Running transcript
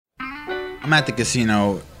I'm at the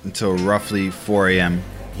casino until roughly 4 a.m.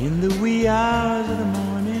 In the wee hours of the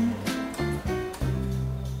morning,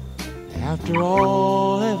 after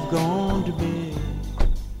all have gone to bed.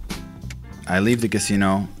 I leave the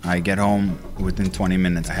casino. I get home within 20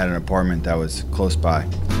 minutes. I had an apartment that was close by.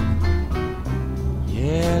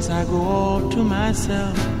 Yes, I go all to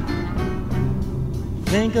myself,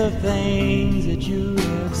 think of things that you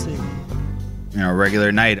have said. You know,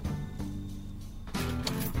 regular night.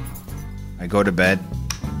 I go to bed.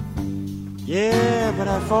 Yeah, but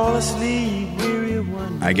I fall asleep, weary of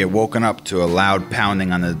wonder. I get woken up to a loud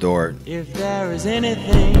pounding on the door. If there is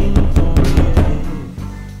anything for me.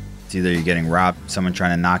 It's either you're getting robbed, someone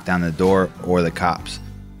trying to knock down the door, or the cops.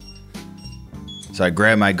 So I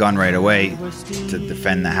grab my gun right away to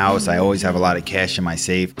defend the house. I always have a lot of cash in my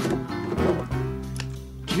safe.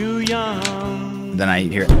 Too young. Then I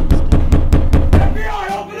hear...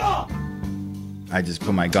 FBI, open up! I just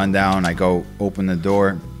put my gun down. I go open the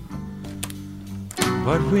door.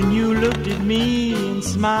 But when you looked at me and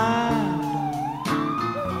smiled,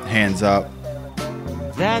 Hands up.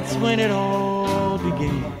 that's when it all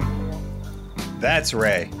began. That's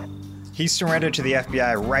Ray. He surrendered to the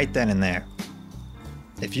FBI right then and there.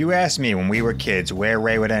 If you asked me when we were kids where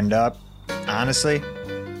Ray would end up, honestly,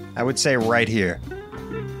 I would say right here.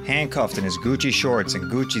 Handcuffed in his Gucci shorts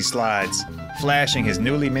and Gucci slides, flashing his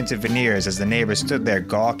newly minted veneers as the neighbors stood there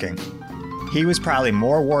gawking. He was probably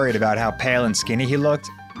more worried about how pale and skinny he looked,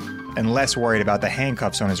 and less worried about the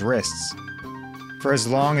handcuffs on his wrists. For as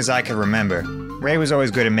long as I could remember, Ray was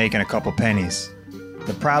always good at making a couple pennies.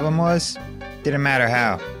 The problem was, didn't matter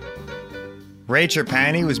how. Ray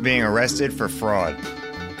Trapani was being arrested for fraud.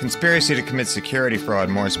 Conspiracy to commit security fraud,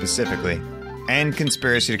 more specifically, and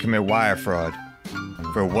conspiracy to commit wire fraud.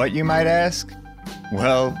 For what, you might ask?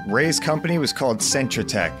 Well, Ray's company was called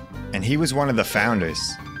Centratech, and he was one of the founders.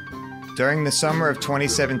 During the summer of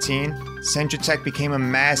 2017, Centratech became a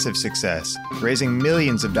massive success, raising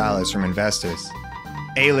millions of dollars from investors.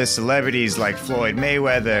 A-list celebrities like Floyd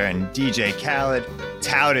Mayweather and DJ Khaled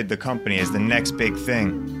touted the company as the next big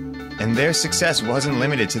thing. And their success wasn't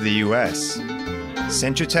limited to the US.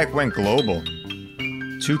 Centratech went global.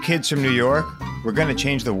 2 kids from New York were going to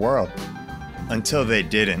change the world. Until they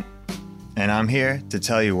didn't. And I'm here to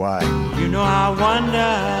tell you why. You know, I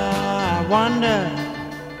wonder,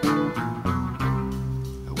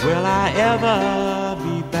 will I ever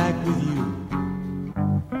be back with you?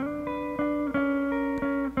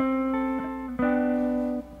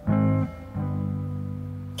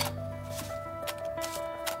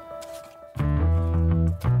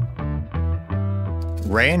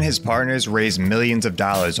 Ray and his partners raised millions of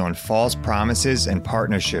dollars on false promises and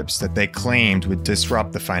partnerships that they claimed would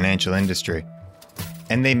disrupt the financial industry.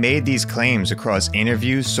 And they made these claims across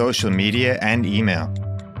interviews, social media, and email.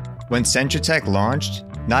 When Centratech launched,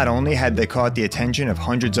 not only had they caught the attention of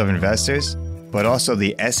hundreds of investors, but also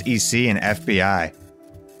the SEC and FBI.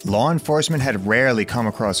 Law enforcement had rarely come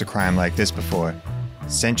across a crime like this before.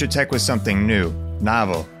 Centratech was something new,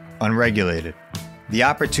 novel, unregulated. The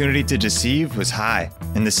opportunity to deceive was high,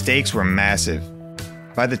 and the stakes were massive.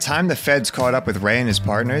 By the time the feds caught up with Ray and his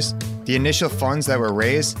partners, the initial funds that were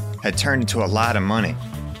raised had turned into a lot of money.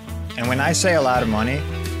 And when I say a lot of money,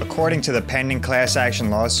 according to the pending class action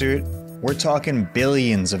lawsuit, we're talking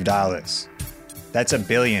billions of dollars. That's a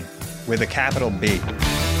billion, with a capital B.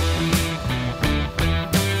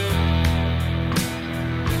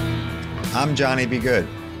 I'm Johnny B. Good,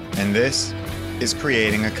 and this is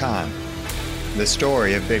Creating a Con. The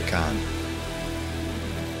story of Bitconned.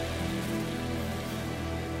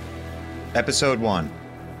 Episode 1.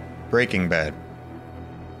 Breaking Bad.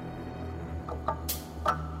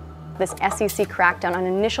 This SEC crackdown on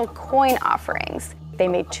initial coin offerings. They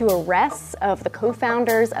made 2 arrests of the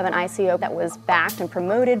co-founders of an ICO that was backed and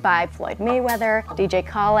promoted by Floyd Mayweather, DJ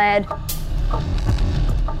Khaled.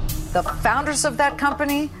 The founders of that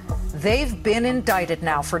company, they've been indicted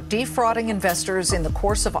now for defrauding investors in the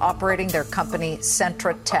course of operating their company,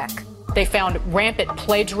 Centratech. They found rampant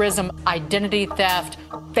plagiarism, identity theft,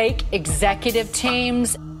 fake executive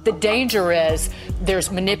teams. The danger is there's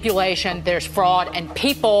manipulation, there's fraud, and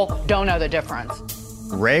people don't know the difference.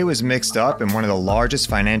 Ray was mixed up in one of the largest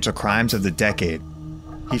financial crimes of the decade.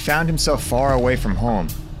 He found himself far away from home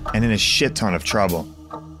and in a shit ton of trouble.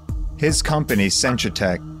 His company,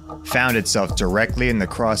 Centratech, found itself directly in the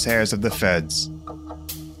crosshairs of the feds.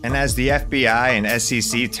 And as the FBI and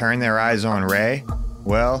SEC turned their eyes on Ray,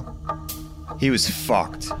 well, he was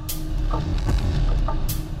fucked.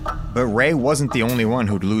 But Ray wasn't the only one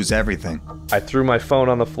who'd lose everything. I threw my phone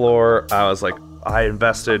on the floor. I was like, I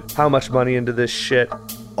invested how much money into this shit?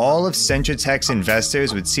 all of Centratech's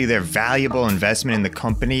investors would see their valuable investment in the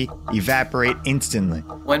company evaporate instantly.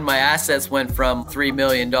 When my assets went from $3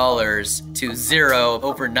 million to zero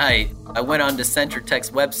overnight, I went onto Centratech's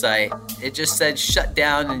website. It just said shut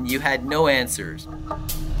down and you had no answers.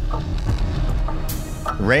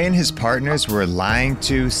 Ray and his partners were lying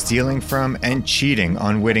to, stealing from, and cheating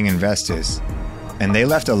unwitting investors. And they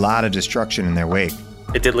left a lot of destruction in their wake.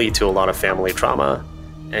 It did lead to a lot of family trauma.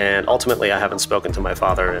 And ultimately, I haven't spoken to my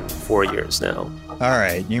father in 4 years now. All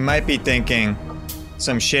right, you might be thinking,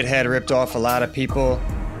 some shithead ripped off a lot of people.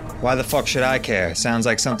 Why the fuck should I care? Sounds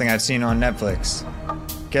like something I've seen on Netflix.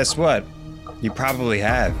 Guess what? You probably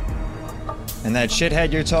have. And that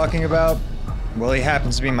shithead you're talking about, well, he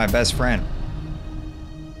happens to be my best friend.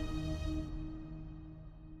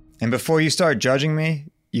 And before you start judging me,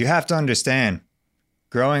 you have to understand,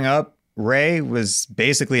 growing up, Ray was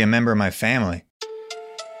basically a member of my family.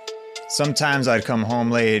 Sometimes I'd come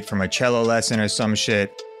home late from a cello lesson or some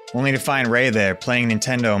shit, only to find Ray there playing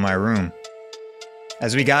Nintendo in my room.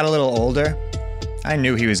 As we got a little older, I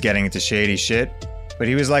knew he was getting into shady shit, but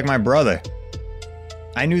he was like my brother.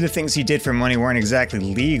 I knew the things he did for money weren't exactly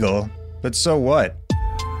legal, but so what?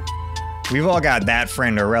 We've all got that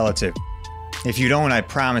friend or relative. If you don't, I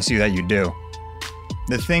promise you that you do.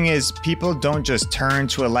 The thing is, people don't just turn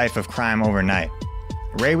to a life of crime overnight.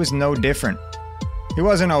 Ray was no different. He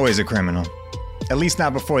wasn't always a criminal, at least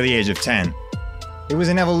not before the age of 10. It was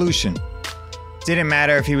an evolution. Didn't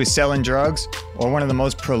matter if he was selling drugs or one of the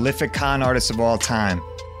most prolific con artists of all time.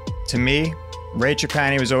 To me, Ray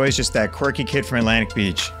Trapani was always just that quirky kid from Atlantic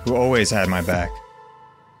Beach who always had my back.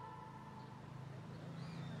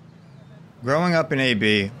 Growing up in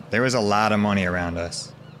AB, there was a lot of money around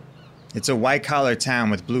us. It's a white-collar town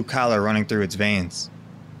with blue-collar running through its veins.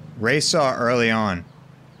 Ray saw early on,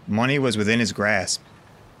 money was within his grasp.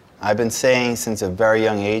 I've been saying since a very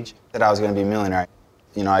young age that I was going to be a millionaire.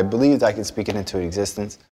 I believed I could speak it into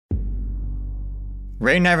existence.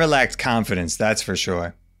 Ray never lacked confidence, that's for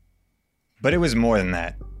sure. But it was more than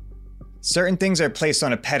that. Certain things are placed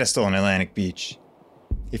on a pedestal in Atlantic Beach.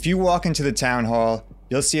 If you walk into the town hall,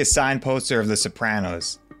 you'll see a sign poster of The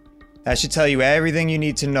Sopranos. That should tell you everything you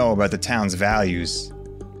need to know about the town's values.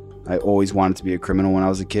 I always wanted to be a criminal when I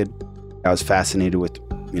was a kid. I was fascinated with,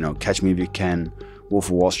 Catch Me If You Can, Wolf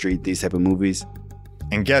of Wall Street, these type of movies.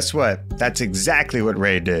 And guess what? That's exactly what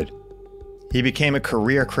Ray did. He became a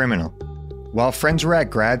career criminal. While friends were at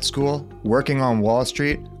grad school, working on Wall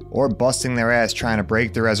Street, or busting their ass trying to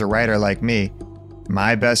break through as a writer like me,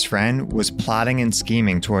 my best friend was plotting and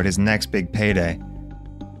scheming toward his next big payday.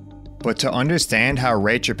 But to understand how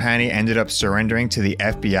Ray Trapani ended up surrendering to the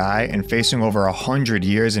FBI and facing over 100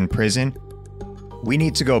 years in prison, we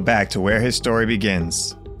need to go back to where his story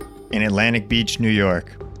begins, in Atlantic Beach, New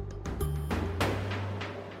York.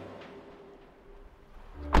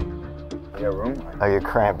 Your room? Oh, you're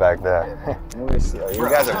cramped back there. You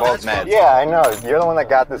guys are both mad. Yeah, I know. You're the one that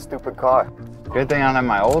got this stupid car. Good thing I don't have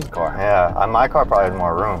my old car. Yeah, my car probably has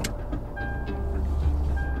more room.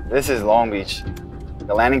 This is Long Beach.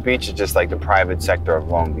 Atlantic Beach is just like the private sector of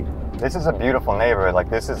Long Beach. This is a beautiful neighborhood.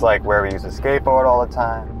 This is like where we used to skateboard all the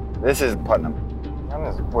time. This is Putnam. Putnam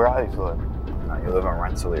is where I used to live. No, you live in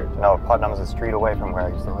Rensselaer. No, Putnam's a street away from where I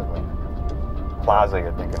used to live. Plaza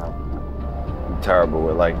you're thinking of. I'm terrible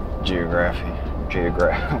with geography.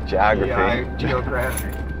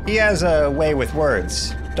 He has a way with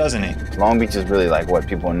words, doesn't he? Long Beach is really what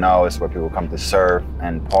people know. It's where people come to surf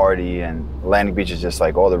and party. And Atlantic Beach is just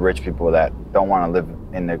all the rich people that don't want to live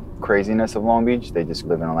in the craziness of Long Beach. They just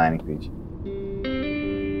live in Atlantic Beach.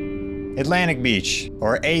 Atlantic Beach,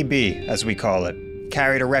 or AB as we call it,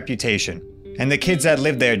 carried a reputation. And the kids that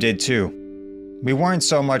lived there did too. We weren't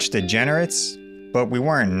so much degenerates, but we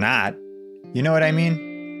weren't not. You know what I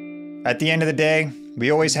mean? At the end of the day,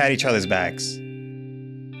 we always had each other's backs.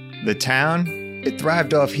 The town, it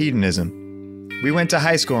thrived off hedonism. We went to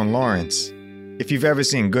high school in Lawrence. If you've ever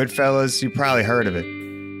seen Goodfellas, you probably heard of it.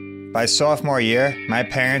 By sophomore year, my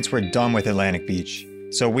parents were done with Atlantic Beach,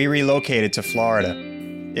 so we relocated to Florida.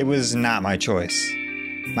 It was not my choice.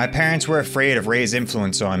 My parents were afraid of Ray's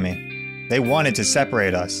influence on me. They wanted to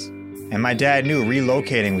separate us, and my dad knew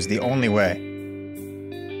relocating was the only way.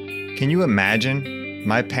 Can you imagine?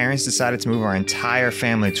 My parents decided to move our entire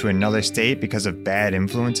family to another state because of bad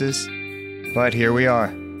influences. But here we are.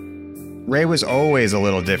 Ray was always a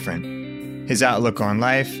little different. His outlook on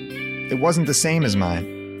life, it wasn't the same as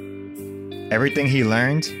mine. Everything he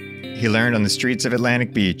learned on the streets of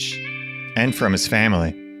Atlantic Beach, and from his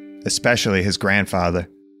family, especially his grandfather.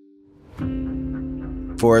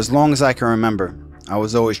 For as long as I can remember, I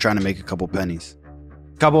was always trying to make a couple pennies.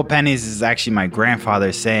 Couple pennies is actually my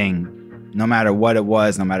grandfather saying, no matter what it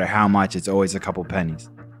was, no matter how much, it's always a couple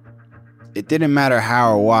pennies. It didn't matter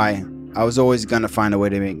how or why, I was always gonna find a way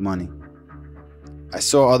to make money. I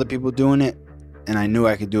saw other people doing it, and I knew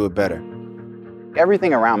I could do it better.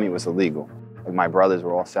 Everything around me was illegal. Like my brothers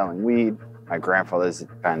were all selling weed. My grandfather's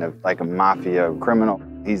kind of like a mafia criminal.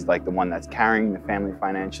 He's like the one that's carrying the family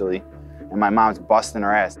financially. And my mom's busting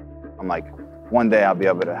her ass. I'm like, one day I'll be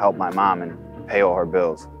able to help my mom and pay all her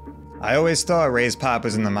bills. I always thought Ray's pop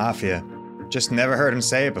was in the mafia. Just never heard him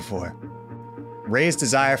say it before. Ray's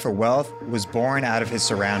desire for wealth was born out of his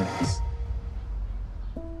surroundings.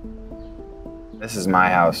 This is my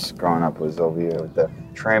house growing up, was over here with the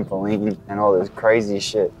trampoline and all this crazy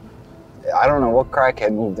shit. I don't know what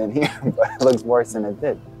crackhead moved in here, but it looks worse than it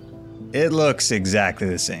did. It looks exactly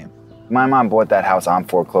the same. My mom bought that house on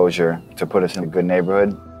foreclosure to put us in a good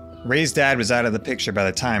neighborhood. Ray's dad was out of the picture by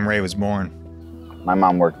the time Ray was born. My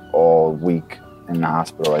mom worked all week in the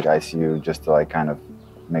hospital, like ICU, just to like kind of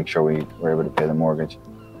make sure we were able to pay the mortgage.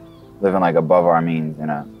 Living like above our means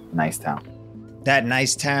in a nice town. That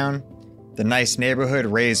nice town, the nice neighborhood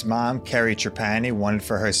Ray's mom, Carrie Trapani, wanted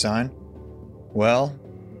for her son, well,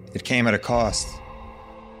 it came at a cost.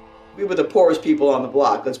 We were the poorest people on the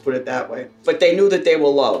block, let's put it that way. But they knew that they were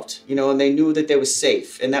loved, and they knew that they were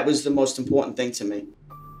safe, and that was the most important thing to me.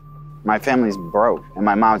 My family's broke, and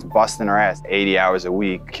my mom's busting her ass 80 hours a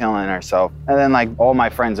week, killing herself. And then like all my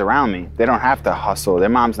friends around me, they don't have to hustle. Their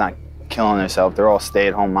mom's not killing herself. They're all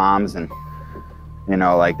stay-at-home moms, and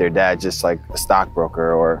like their dad's just like a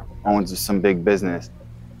stockbroker or owns some big business.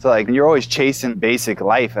 So like you're always chasing basic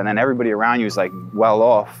life, and then everybody around you is like well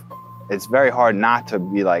off. It's very hard not to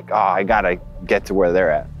be like, oh, I gotta get to where they're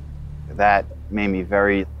at. That made me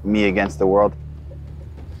very me against the world.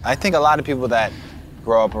 I think a lot of people that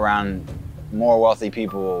grow up around more wealthy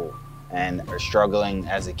people and are struggling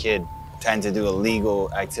as a kid tend to do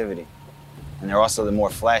illegal activity. And they're also the more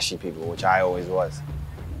flashy people, which I always was.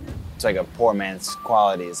 It's like a poor man's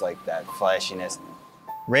quality is like that flashiness.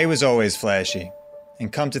 Ray was always flashy.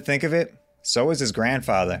 And come to think of it, so was his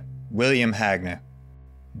grandfather, William Hagner.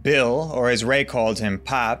 Bill, or as Ray called him,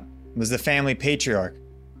 Pop, was the family patriarch,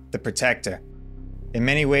 the protector. In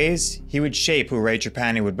many ways, he would shape who Ray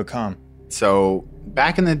Trapani would become. So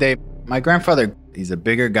back in the day, my grandfather, he's a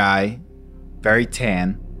bigger guy, very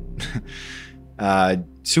tan,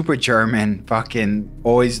 super German, fucking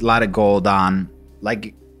always a lot of gold on.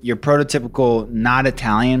 Like your prototypical, not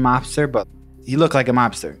Italian mobster, but he looked like a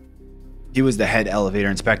mobster. He was the head elevator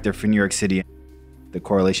inspector for New York City. The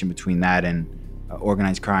correlation between that and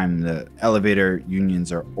organized crime, the elevator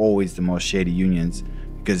unions are always the most shady unions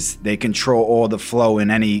because they control all the flow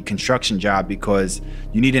in any construction job because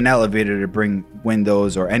you need an elevator to bring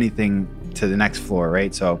windows or anything to the next floor,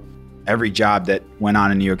 right? So every job that went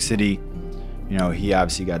on in New York City, he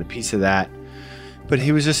obviously got a piece of that. But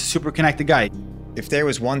he was just a super connected guy. If there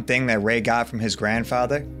was one thing that Ray got from his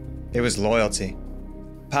grandfather, it was loyalty.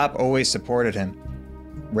 Pop always supported him.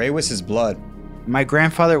 Ray was his blood. My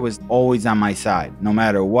grandfather was always on my side, no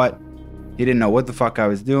matter what. He didn't know what the fuck I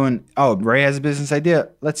was doing. Oh, Ray has a business idea.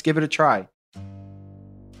 Let's give it a try.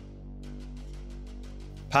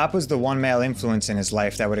 Pop was the one male influence in his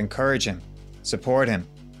life that would encourage him, support him.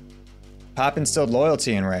 Pop instilled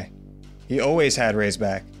loyalty in Ray. He always had Ray's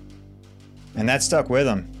back. And that stuck with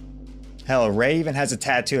him. Hell, Ray even has a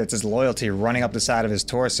tattoo that says loyalty running up the side of his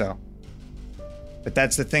torso. But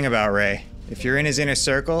that's the thing about Ray. If you're in his inner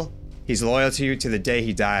circle, he's loyal to you to the day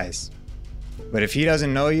he dies. But if he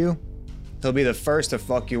doesn't know you, he'll be the first to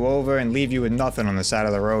fuck you over and leave you with nothing on the side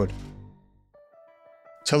of the road.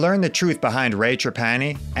 To learn the truth behind Ray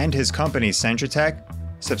Trapani and his company Centratech,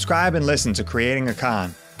 subscribe and listen to Creating a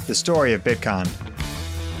Con, the story of Bitconned.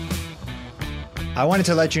 I wanted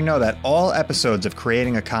to let you know that all episodes of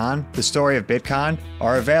Creating a Con, the story of Bitconned,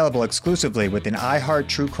 are available exclusively with an iHeart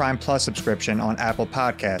True Crime Plus subscription on Apple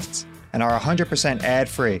Podcasts and are 100%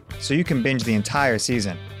 ad-free, so you can binge the entire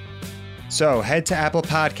season. So head to Apple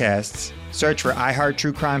Podcasts, search for iHeart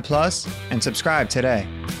True Crime Plus, and subscribe today.